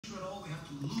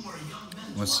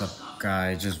What's up,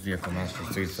 guys? Just Vehicle Master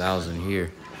 3000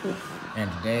 here, and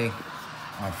today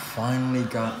I finally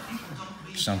got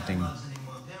something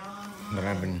that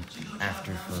I've been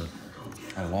after for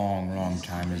a long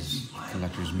time, as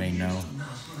collectors may know.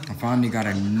 I finally got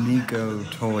a Nico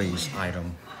Toys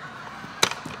item.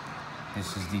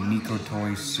 This is the Nico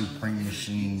Toys Supreme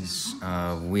Machines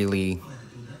wheelie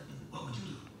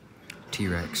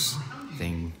T-Rex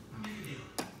thing.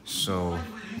 So,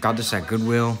 got this at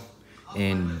Goodwill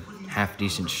in half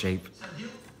decent shape.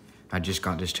 I just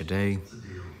got this today,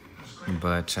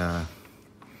 but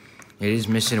it is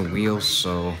missing a wheel,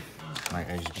 so like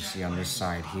as you can see on this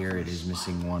side here, it is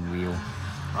missing one wheel.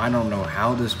 I don't know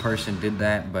how this person did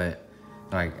that, but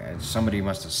like somebody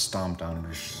must have stomped on it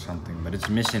or something, but it's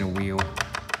missing a wheel.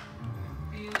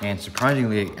 And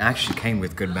surprisingly, it actually came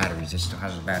with good batteries. It still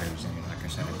has the batteries in it. Like I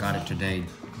said, I got it today,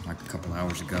 like a couple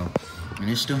hours ago, and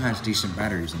it still has decent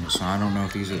batteries in it. So I don't know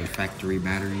if these are the factory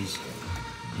batteries.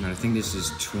 And I think this is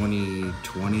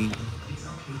 2020 or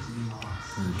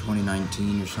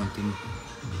 2019 or something.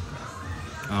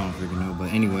 I don't freaking know,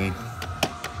 but anyway,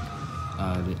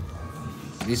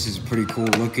 this is pretty cool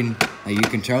looking. You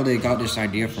can tell they got this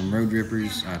idea from Road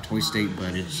Rippers Toy State,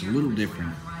 but it's a little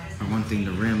different. For one thing,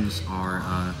 the rims are,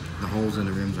 the holes in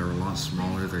the rims are a lot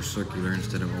smaller. They're circular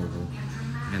instead of oval,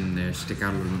 and they stick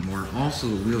out a little bit more. Also,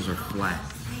 the wheels are flat.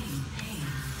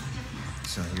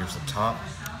 So here's the top.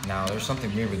 Now, there's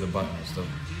something weird with the buttons. The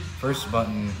first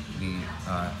button,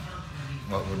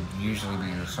 what would usually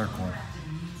be the circle,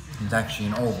 is actually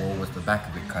an oval with the back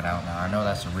of it cut out. Now, I know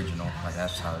that's original, like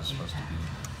that's how it's supposed to be.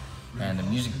 And the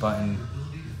music button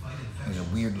is a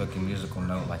weird looking musical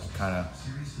note, like it kind of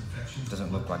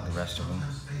doesn't look like the rest of them.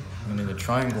 And then the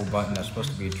triangle button, that's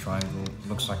supposed to be a triangle,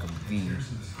 looks like a V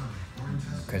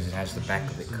because it has the back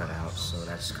of it cut out, so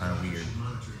that's kind of weird.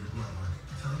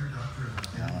 I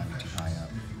don't like it too high up.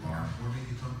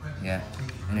 Yeah.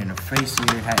 And then the face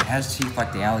here, it has teeth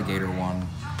like the alligator one,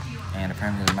 and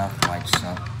apparently the mouth lights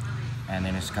up. And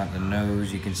then it's got the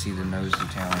nose, you can see the nose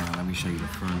detail. Let me show you the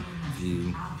front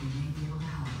view.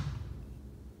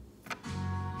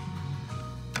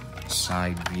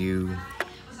 Side view.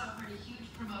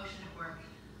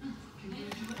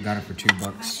 Got it for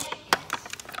 $2.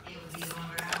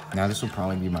 Now this will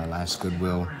probably be my last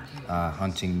Goodwill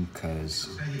hunting, because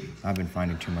I've been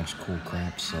finding too much cool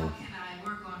crap. So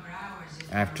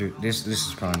after this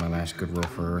is probably my last Goodwill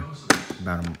for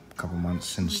about a couple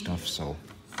months and stuff. So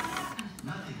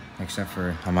except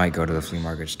for I might go to the flea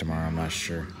markets tomorrow, I'm not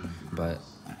sure, but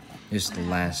this is the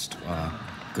last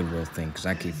Goodwill thing, because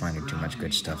I keep finding too much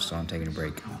good stuff, so I'm taking a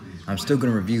break. I'm still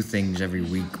gonna review things every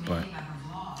week, but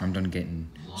I'm done getting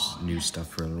new stuff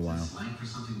for a little while.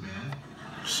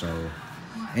 So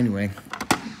anyway,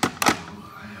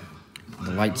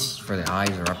 the lights for the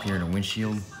eyes are up here in the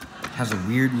windshield. It has a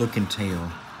weird looking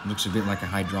tail. It looks a bit like a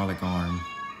hydraulic arm,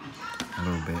 a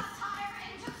little bit.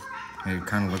 It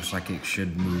kind of looks like it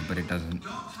should move, but it doesn't.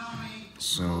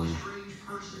 So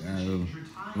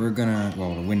we're gonna,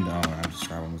 well, the window, I'll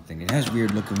describe one thing. It has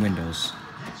weird looking windows.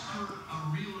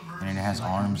 And it has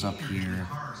arms up here.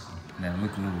 And they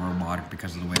look a little robotic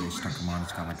because of the way they stuck them on.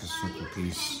 It's got like a circle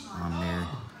piece on there.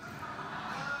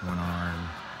 One arm,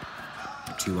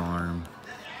 two arm.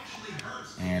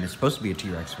 And it's supposed to be a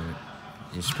T-Rex with it.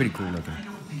 It's pretty cool looking.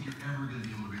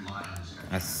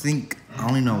 I think I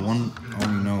only know one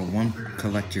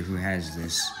collector who has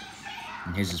this,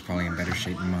 and his is probably in better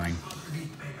shape than mine.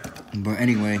 But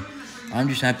anyway, I'm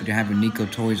just happy to have a Nico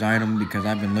Toys item, because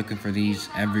I've been looking for these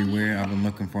everywhere. I've been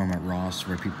looking for them at Ross,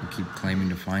 where people keep claiming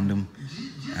to find them.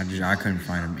 I couldn't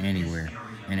find them anywhere.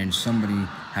 And then somebody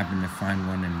happened to find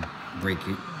one and break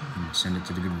it and send it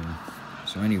to the Goodwill.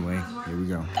 So anyway, here we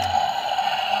go.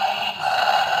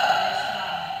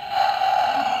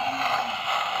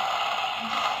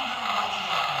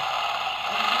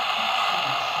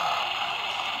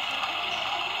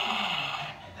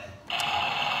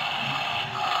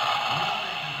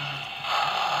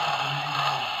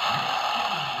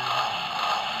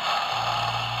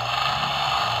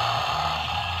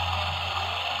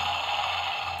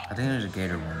 I think there's a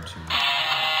gator one too.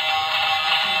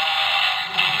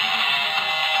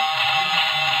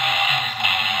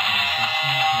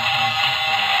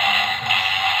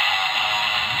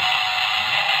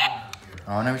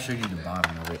 Oh, I never showed you the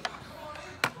bottom of it.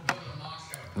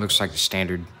 It looks like the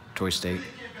standard Toy State.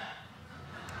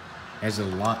 Has a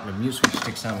lot, the mute switch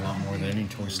sticks out a lot more than any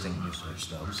Toy State mute switch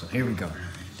does. So here we go.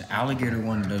 The alligator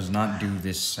one does not do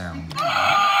this sound.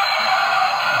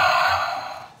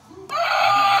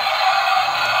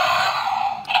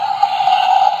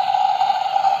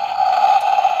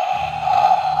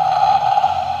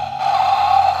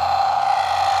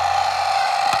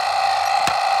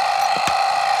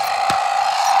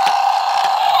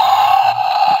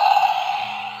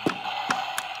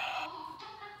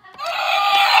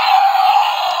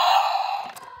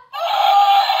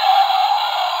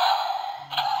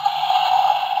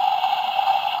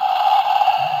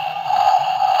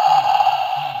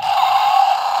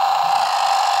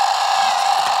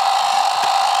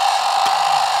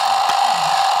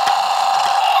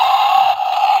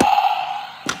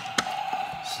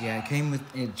 it came with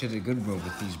it to the Goodwill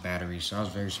with these batteries, so I was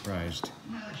very surprised.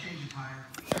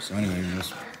 So anyway,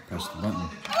 let's press the button.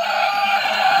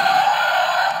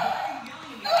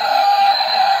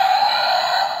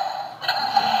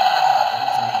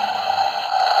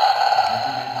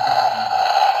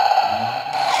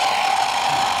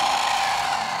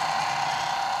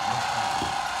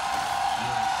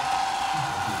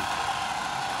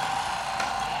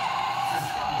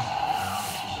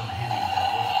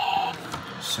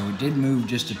 So it did move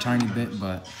just a tiny bit,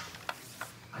 but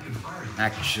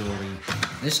actually,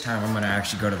 this time I'm gonna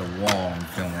actually go to the wall and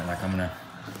film it. Like I'm gonna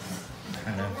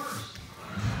kind of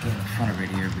get in front of it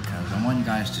here because I want you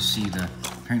guys to see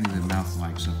apparently the mouth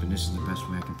lights up, and this is the best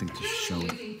way I can think to show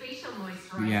it.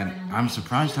 But yeah, I'm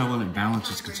surprised how well it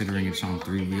balances considering it's on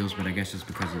 3 wheels, but I guess it's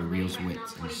because of the wheel's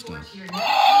width and stuff.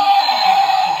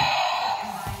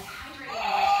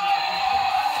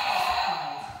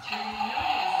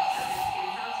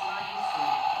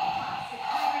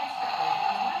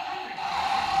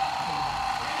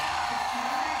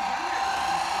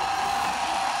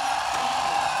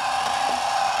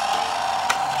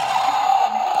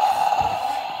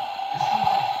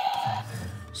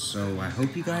 So I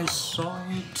hope you guys saw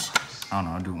it. I don't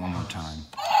know, I'll do it one more time.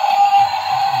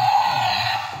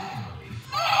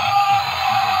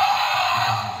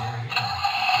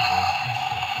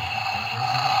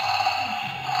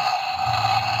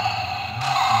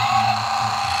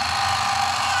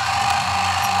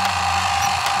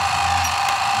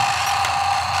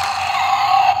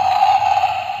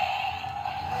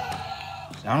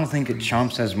 I don't think it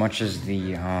chomps as much as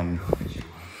the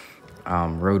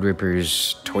Road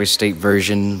Ripper's Toy State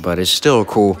version, but it's still a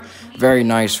cool, very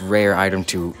nice, rare item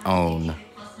to own.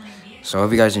 So I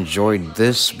hope you guys enjoyed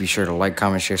this. Be sure to like,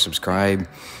 comment, share, subscribe.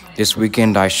 This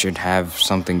weekend I should have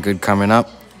something good coming up,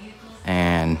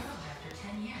 and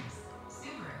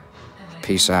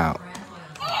peace out.